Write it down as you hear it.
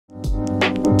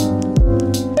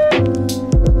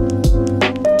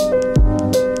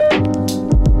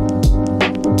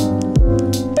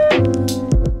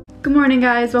morning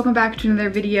guys, welcome back to another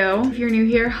video. If you're new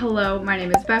here, hello, my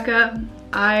name is Becca.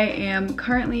 I am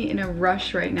currently in a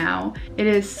rush right now. It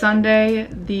is Sunday,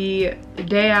 the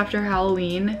day after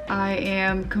Halloween. I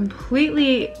am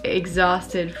completely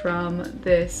exhausted from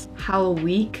this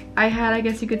Halloween I had, I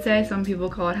guess you could say. Some people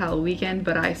call it Halloween weekend,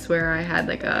 but I swear I had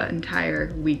like an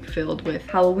entire week filled with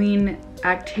Halloween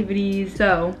activities.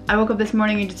 So I woke up this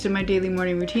morning and just did my daily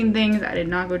morning routine things. I did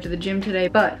not go to the gym today,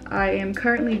 but I am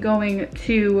currently going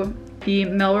to the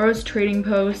Melrose Trading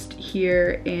Post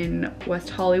here in West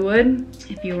Hollywood.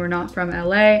 If you were not from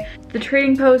LA, the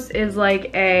Trading Post is like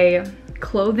a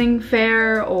clothing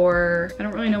fair, or I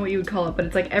don't really know what you would call it, but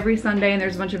it's like every Sunday and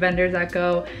there's a bunch of vendors that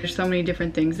go. There's so many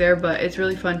different things there, but it's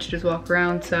really fun to just walk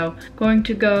around. So going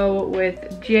to go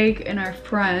with Jake and our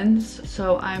friends.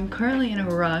 So I'm currently in a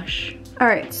rush. All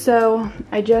right, so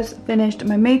I just finished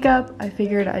my makeup. I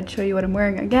figured I'd show you what I'm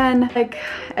wearing again. Like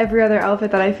every other outfit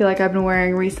that I feel like I've been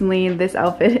wearing recently, this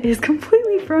outfit is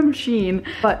completely from Shein,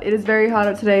 but it is very hot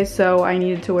out today, so I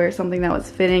needed to wear something that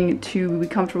was fitting to be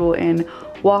comfortable in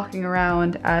walking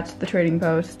around at the Trading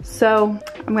Post. So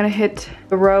I'm gonna hit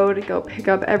the road, go pick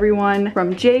up everyone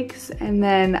from Jake's, and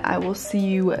then I will see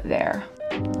you there.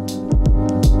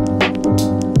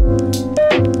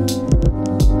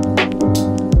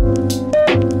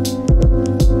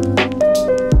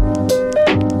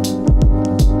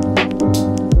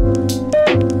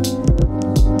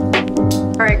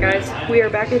 Alright guys, we are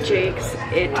back at Jake's.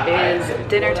 It is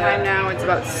dinner time now. It's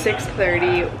about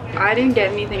 6:30. I didn't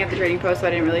get anything at the Trading Post, so I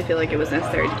didn't really feel like it was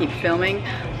necessary to keep filming,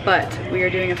 but we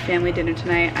are doing a family dinner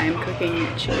tonight. I'm cooking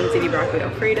chicken ziti broccoli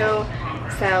alfredo,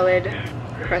 salad,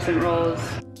 crescent rolls.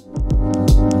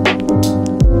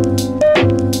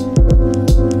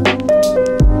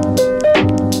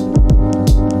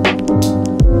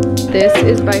 This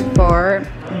is by far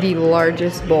the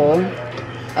largest bowl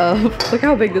of, look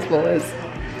how big this bowl is.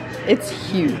 It's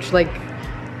huge. Like,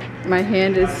 my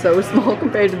hand is so small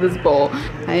compared to this bowl.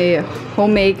 I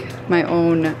homemade my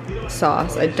own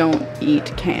sauce. I don't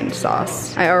eat canned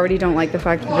sauce. I already don't like the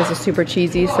fact that this is super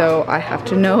cheesy, so I have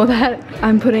to know that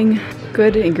I'm putting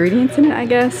good ingredients in it, I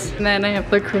guess. And then I have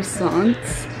the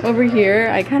croissants over here.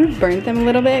 I kind of burnt them a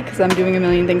little bit because I'm doing a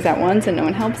million things at once and no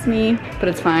one helps me, but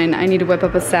it's fine. I need to whip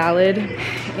up a salad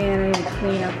and I need to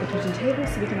clean up the kitchen table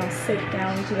so we can all sit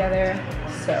down together.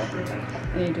 So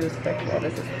I need to do this quick while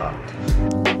this is hot.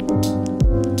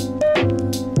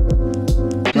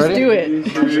 Just ready? do it.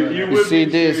 You see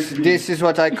this? This is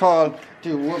what I call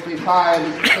the whoopie pie.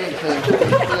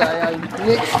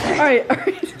 Alright.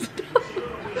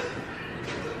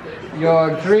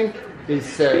 Your drink is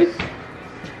served.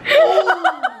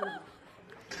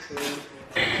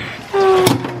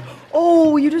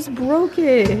 Oh, you just broke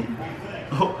it.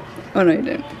 Oh no, you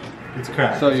didn't. It's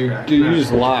cracked. So you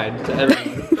just lied to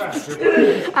everyone.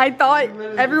 I thought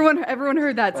everyone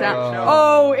heard that sound.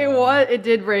 Oh, it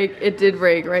did break. It did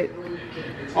break, right?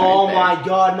 Oh my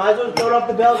god, might as well throw it off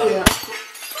the balcony.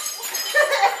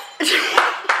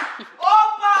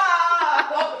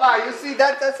 Opa! You see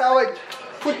that's how I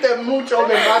put the mucho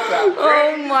de masa.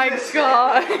 Oh my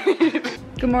god.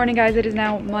 Good morning guys, it is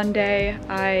now Monday.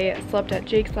 I slept at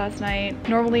Jake's last night.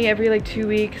 Normally every like 2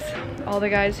 weeks, all the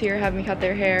guys here have me cut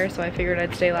their hair, so I figured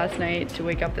I'd stay last night to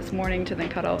wake up this morning to then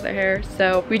cut all of their hair.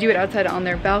 So we do it outside on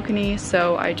their balcony,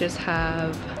 so I just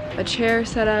have a chair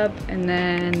set up, and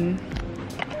then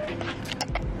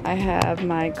I have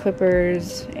my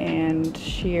clippers and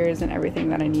shears and everything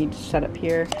that I need set up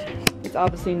here. It's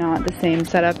obviously not the same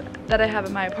setup that I have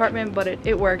in my apartment, but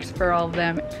it works for all of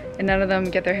them. And none of them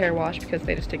get their hair washed because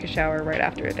they just take a shower right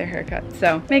after their haircut.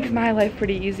 So makes my life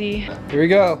pretty easy. Here we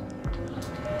go.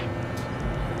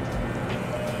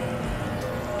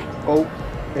 Oh,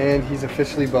 and he's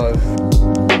officially buzzed.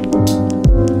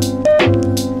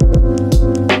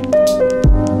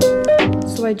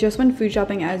 So I just went food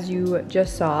shopping, as you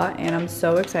just saw, and I'm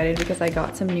so excited because I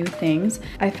got some new things.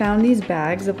 I found these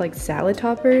bags of like salad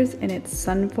toppers, and it's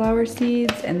sunflower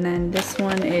seeds, and then this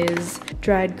one is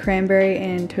dried cranberry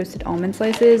and toasted almond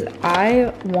slices.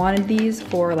 I wanted these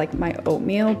for like my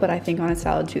oatmeal, but I think on a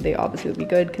salad too they obviously would be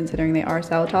good considering they are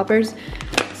salad toppers.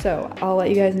 So I'll let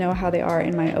you guys know how they are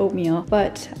in my oatmeal,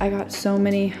 but I got so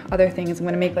many other things. I'm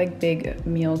gonna make like big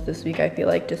meals this week, I feel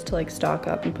like, just to like stock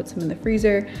up and put some in the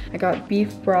freezer. I got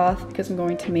beef broth because I'm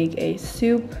going to make a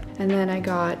soup. And then I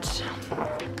got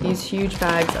these huge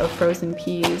bags of frozen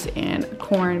peas and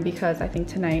corn because I think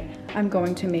tonight I'm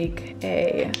going to make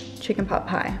a chicken pot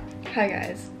pie. Hi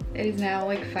guys, it is now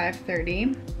like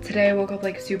 5:30. Today I woke up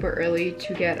like super early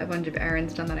to get a bunch of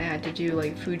errands done that I had to do,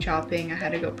 like food shopping. I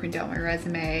had to go print out my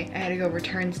resume. I had to go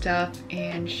return stuff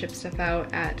and ship stuff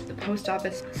out at the post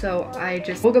office. So I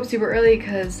just woke up super early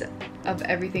because of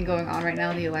everything going on right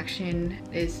now. The election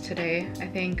is today, I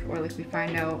think, or like we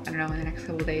find out, I don't know, in the next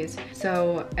couple days.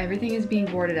 So everything is being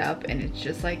boarded up and it's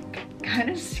just like kind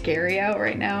of scary out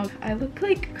right now. I look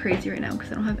like crazy right now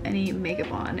because I don't have any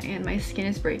makeup on and my skin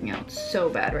is breaking out so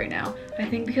bad right now. I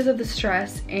think because of the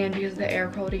stress and because the air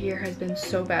quality here has been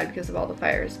so bad because of all the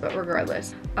fires, but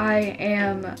regardless, I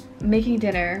am making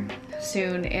dinner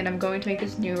soon and I'm going to make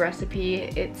this new recipe.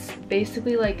 It's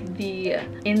basically like the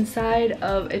inside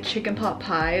of a chicken pot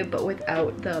pie but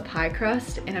without the pie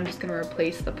crust, and I'm just gonna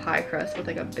replace the pie crust with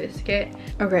like a biscuit.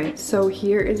 Okay, so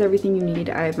here is everything you need.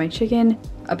 I have my chicken,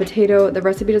 a potato. The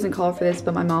recipe doesn't call for this,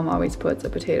 but my mom always puts a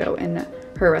potato in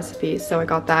her recipe, so I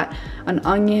got that. An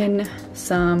onion,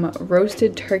 some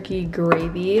roasted turkey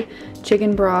gravy,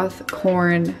 chicken broth,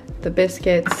 corn, the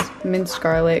biscuits, minced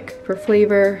garlic for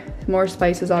flavor, more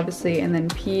spices obviously, and then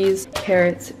peas,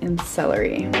 carrots, and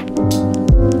celery.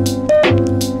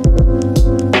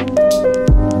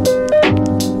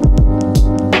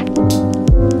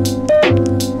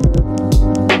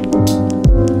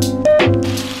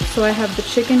 So I have the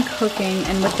chicken cooking,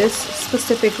 and with this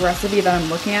specific recipe that I'm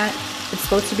looking at, it's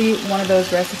supposed to be one of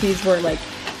those recipes where like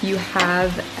you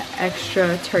have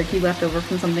extra turkey left over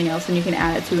from something else and you can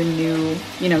add it to a new,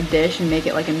 you know, dish and make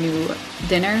it like a new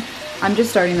dinner. I'm just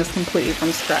starting this completely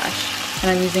from scratch and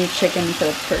I'm using chicken instead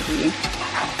of turkey.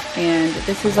 And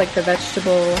this is like the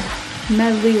vegetable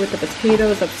medley with the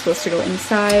potatoes that's supposed to go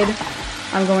inside.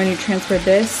 I'm going to transfer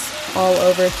this all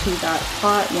over to that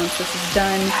pot once this is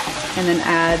done and then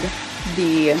add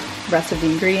the rest of the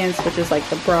ingredients, which is like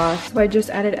the broth. So I just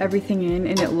added everything in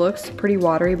and it looks pretty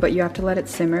watery, but you have to let it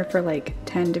simmer for like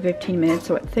 10 to 15 minutes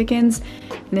so it thickens.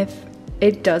 And if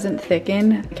it doesn't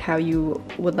thicken like how you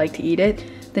would like to eat it,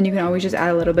 then you can always just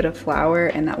add a little bit of flour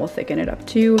and that will thicken it up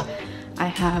too. I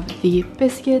have the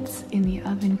biscuits in the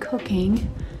oven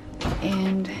cooking,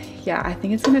 and yeah, I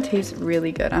think it's gonna taste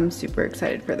really good. I'm super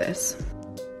excited for this.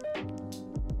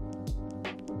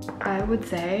 I would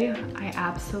say I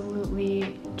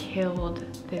absolutely killed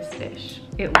this dish.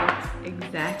 It looks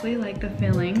exactly like the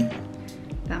filling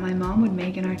that my mom would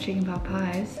make in our chicken pot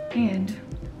pies, and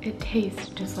it tastes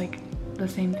just like the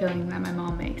same filling that my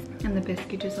mom makes. And the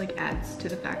biscuit just like adds to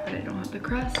the fact that I don't have the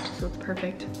crust, so it's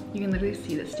perfect. You can literally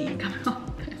see the steam coming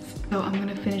off this. So I'm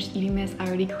gonna finish eating this. I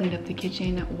already cleaned up the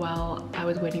kitchen while I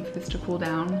was waiting for this to cool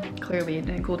down. Clearly it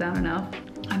didn't cool down enough.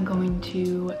 I'm going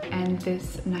to end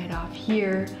this night off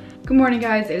here. Good morning,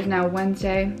 guys. It is now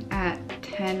Wednesday at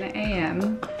 10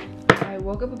 a.m. I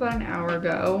woke up about an hour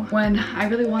ago when I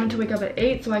really wanted to wake up at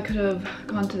 8 so I could have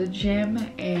gone to the gym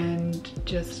and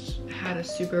just had a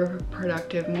super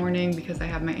productive morning because I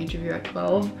have my interview at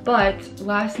 12. But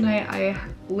last night I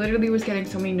literally was getting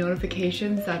so many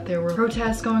notifications that there were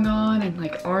protests going on and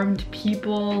like armed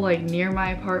people like near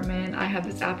my apartment. I have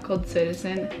this app called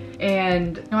Citizen,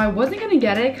 and you know, I wasn't gonna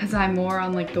get it because I'm more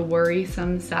on like the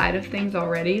worrisome side of things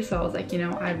already. So I was like, you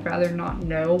know, I'd rather not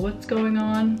know what's going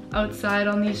on outside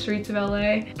on these streets of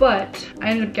LA. But I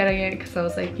ended up getting it because I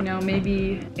was like, you know,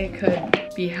 maybe it could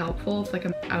be helpful if like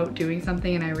I'm out doing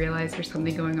something and I realize there's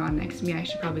something going on next to me. I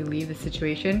should probably leave the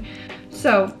situation.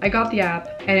 So I got the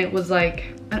app and it was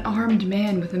like an armed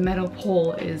man with a metal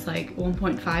pole is like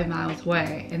 1.5 miles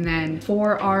away, and then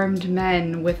 4 armed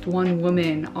men with 1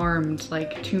 woman armed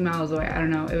like 2 miles away. I don't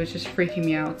know, it was just freaking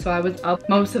me out. So I was up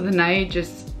most of the night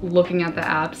just looking at the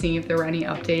app, seeing if there were any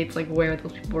updates, like where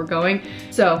those people were going.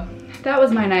 So that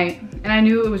was my night, and I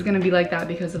knew it was gonna be like that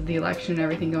because of the election and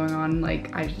everything going on.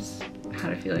 Like I just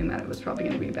had a feeling that it was probably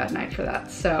gonna be a bad night for that.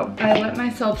 So I let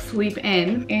myself sleep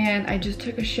in and I just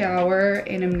took a shower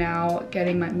and am now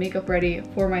getting my makeup ready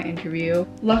for my interview.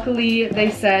 Luckily, they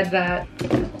said that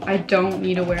I don't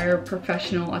need to wear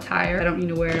professional attire. I don't need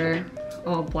to wear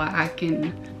all black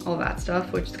and all that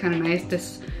stuff, which is kind of nice.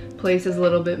 This place is a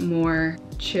little bit more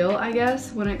chill, I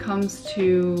guess, when it comes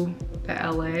to the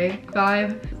LA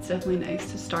vibe. It's definitely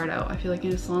nice to start out, I feel like,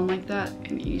 in a salon like that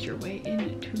and ease your way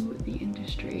into the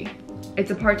industry. It's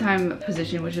a part-time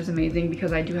position, which is amazing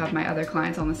because I do have my other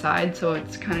clients on the side, so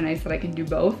it's kind of nice that I can do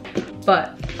both.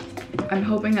 But I'm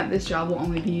hoping that this job will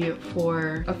only be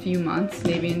for a few months,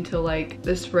 maybe until like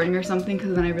the spring or something,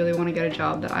 because then I really want to get a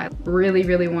job that I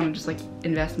really want to just like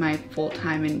invest my full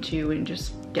time into and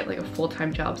just get like a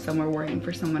full-time job somewhere working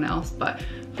for someone else. But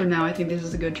for now, I think this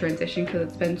is a good transition because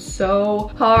it's been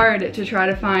so hard to try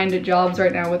to find jobs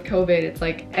right now with COVID. It's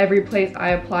like every place I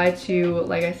apply to,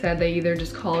 like I said, they either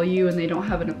just call you and they don't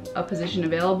have a position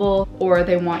available, or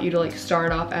they want you to like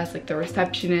start off as like the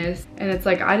receptionist. And it's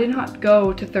like, I did not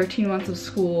go to 13 months of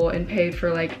school and pay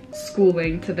for like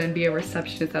schooling to then be a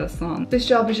receptionist at a salon. This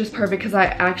job is just perfect because I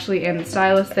actually am the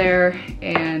stylist there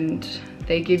and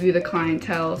they give you the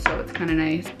clientele, so it's kind of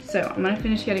nice. So I'm gonna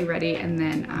finish getting ready and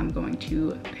then I'm going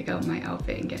to pick out my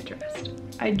outfit and get dressed.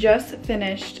 I just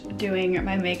finished doing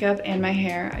my makeup and my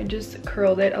hair. I just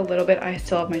curled it a little bit. I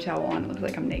still have my towel on. It looks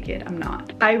like I'm naked. I'm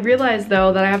not. I realized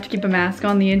though that I have to keep a mask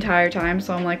on the entire time,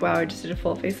 so I'm like, wow, I just did a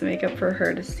full face of makeup for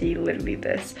her to see literally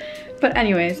this. But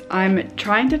anyways, I'm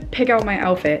trying to pick out my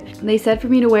outfit. They said for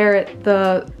me to wear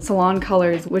the salon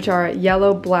colors, which are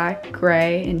yellow, black,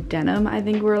 gray, and denim, I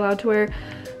think we're allowed to wear.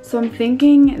 So I'm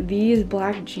thinking these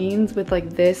black jeans with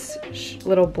like this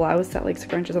little blouse that like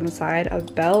scrunches on the side, a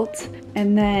belt,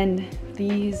 and then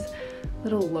these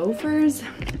little loafers.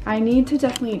 I need to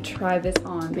definitely try this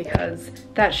on because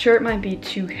that shirt might be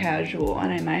too casual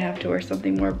and I might have to wear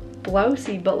something more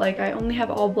blousey, but like I only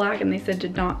have all black and they said to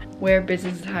not wear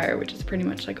business attire, which is pretty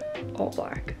much like all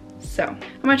black. So I'm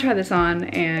gonna try this on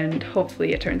and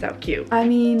hopefully it turns out cute. I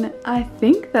mean, I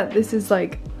think that this is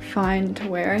like fine to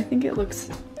wear. I think it looks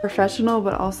professional,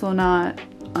 but also not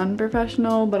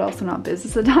unprofessional, but also not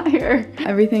business attire.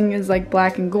 Everything is like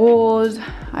black and gold.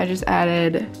 I just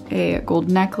added a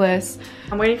gold necklace.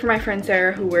 I'm waiting for my friend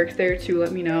Sarah who works there to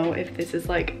let me know if this is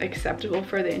like acceptable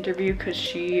for the interview because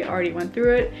she already went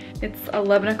through it. It's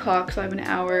 11 o'clock, so I have an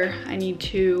hour. I need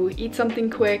to eat something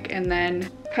quick and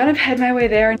then kind of head my way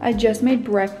there. I just made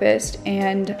breakfast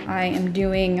and I am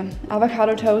doing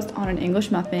avocado toast on an English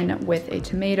muffin with a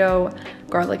tomato,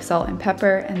 garlic, salt, and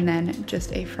pepper, and then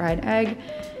just a fried egg.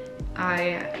 I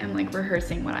am like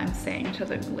rehearsing what I'm saying to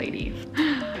the lady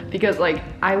because like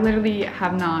I literally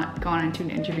have not gone into an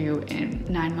interview in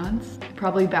 9 months,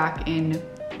 probably back in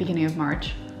beginning of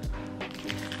March.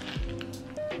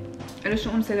 I just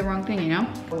don't want to say the wrong thing, you know?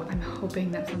 I'm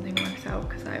hoping that something works out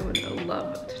because I would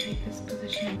love to take this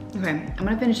position. Okay, I'm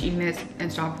gonna finish eating this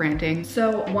and stop ranting.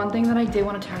 So one thing that I did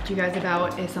want to talk to you guys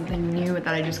about is something new that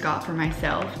I just got for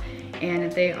myself.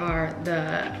 And they are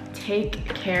the Take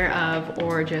Care Of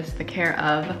or just the Care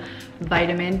Of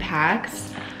vitamin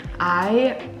packs.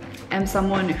 I am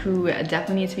someone who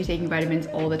definitely needs to be taking vitamins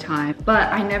all the time,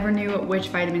 but I never knew which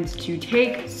vitamins to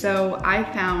take. So I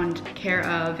found Care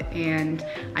Of and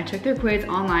I took their quiz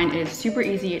online. It is super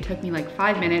easy. It took me like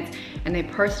 5 minutes and they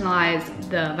personalize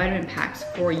the vitamin packs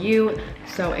for you.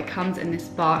 So it comes in this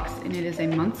box and it is a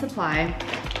month supply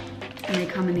and they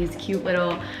come in these cute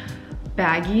little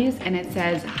baggies and it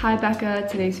says, "Hi Becca,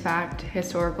 today's fact,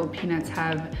 historical peanuts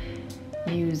have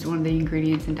used one of the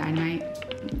ingredients in dynamite."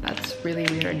 That's really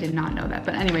weird, I did not know that.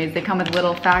 But anyways, they come with a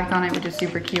little fact on it, which is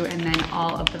super cute, and then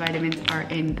all of the vitamins are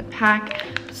in the pack.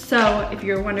 So if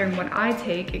you're wondering what I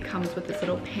take, it comes with this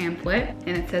little pamphlet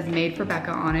and it says "Made for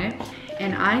Becca" on it.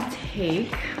 And I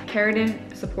take keratin,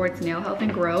 supports nail health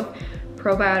and growth.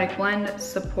 Probiotic blend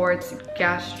supports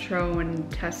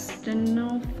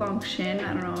gastrointestinal function.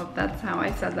 I don't know if that's how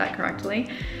I said that correctly.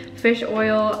 Fish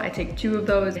oil, I take 2 of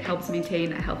those. It helps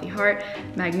maintain a healthy heart.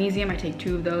 Magnesium, I take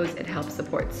 2 of those. It helps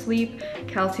support sleep.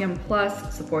 Calcium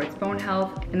Plus supports bone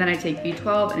health. And then I take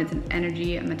B12 and it's an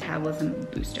energy and metabolism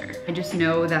booster. I just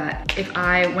know that if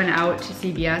I went out to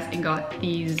CVS and got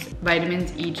these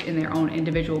vitamins each in their own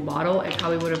individual bottle, it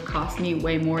probably would have cost me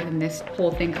way more than this whole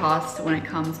thing costs when it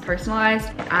comes personalized.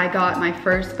 I got my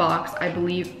first box, I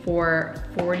believe, for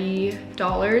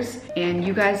 $40, and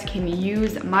you guys can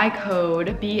use my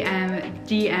code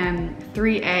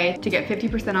BMDM3A to get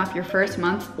 50% off your first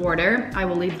month's order. I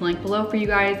will leave the link below for you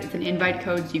guys. It's an invite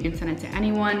code, so you can send it to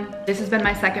anyone. This has been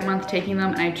my 2nd month taking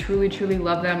them, and I truly, truly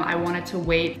love them. I wanted to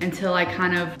wait until I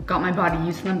kind of got my body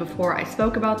used to them before I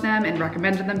spoke about them and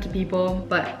recommended them to people,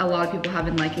 but a lot of people have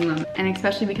been liking them. And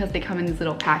especially because they come in these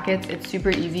little packets, it's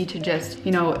super easy to just,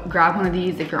 you know, grab one of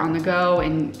these if you're on the go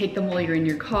and take them while you're in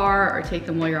your car or take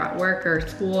them while you're at work or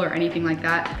school or anything like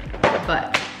that.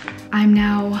 But I'm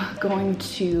now going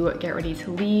to get ready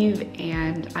to leave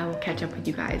and I will catch up with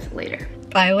you guys later.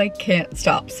 I like can't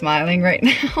stop smiling right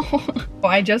now.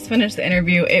 I just finished the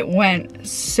interview. It went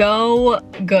so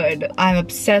good. I'm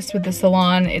obsessed with the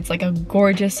salon. It's like a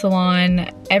gorgeous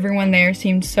salon. Everyone there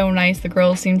seemed so nice. The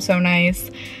girls seemed so nice.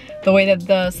 The way that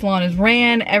the salon is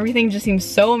ran, everything just seems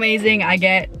so amazing. I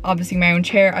get, obviously, my own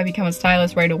chair. I become a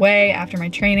stylist right away after my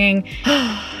training.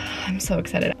 I'm so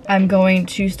excited. I'm going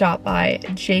to stop by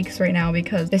Jake's right now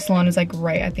because this salon is like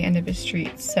right at the end of his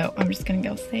street. So I'm just gonna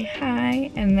go say hi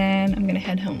and then I'm gonna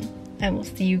head home. I will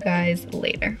see you guys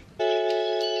later.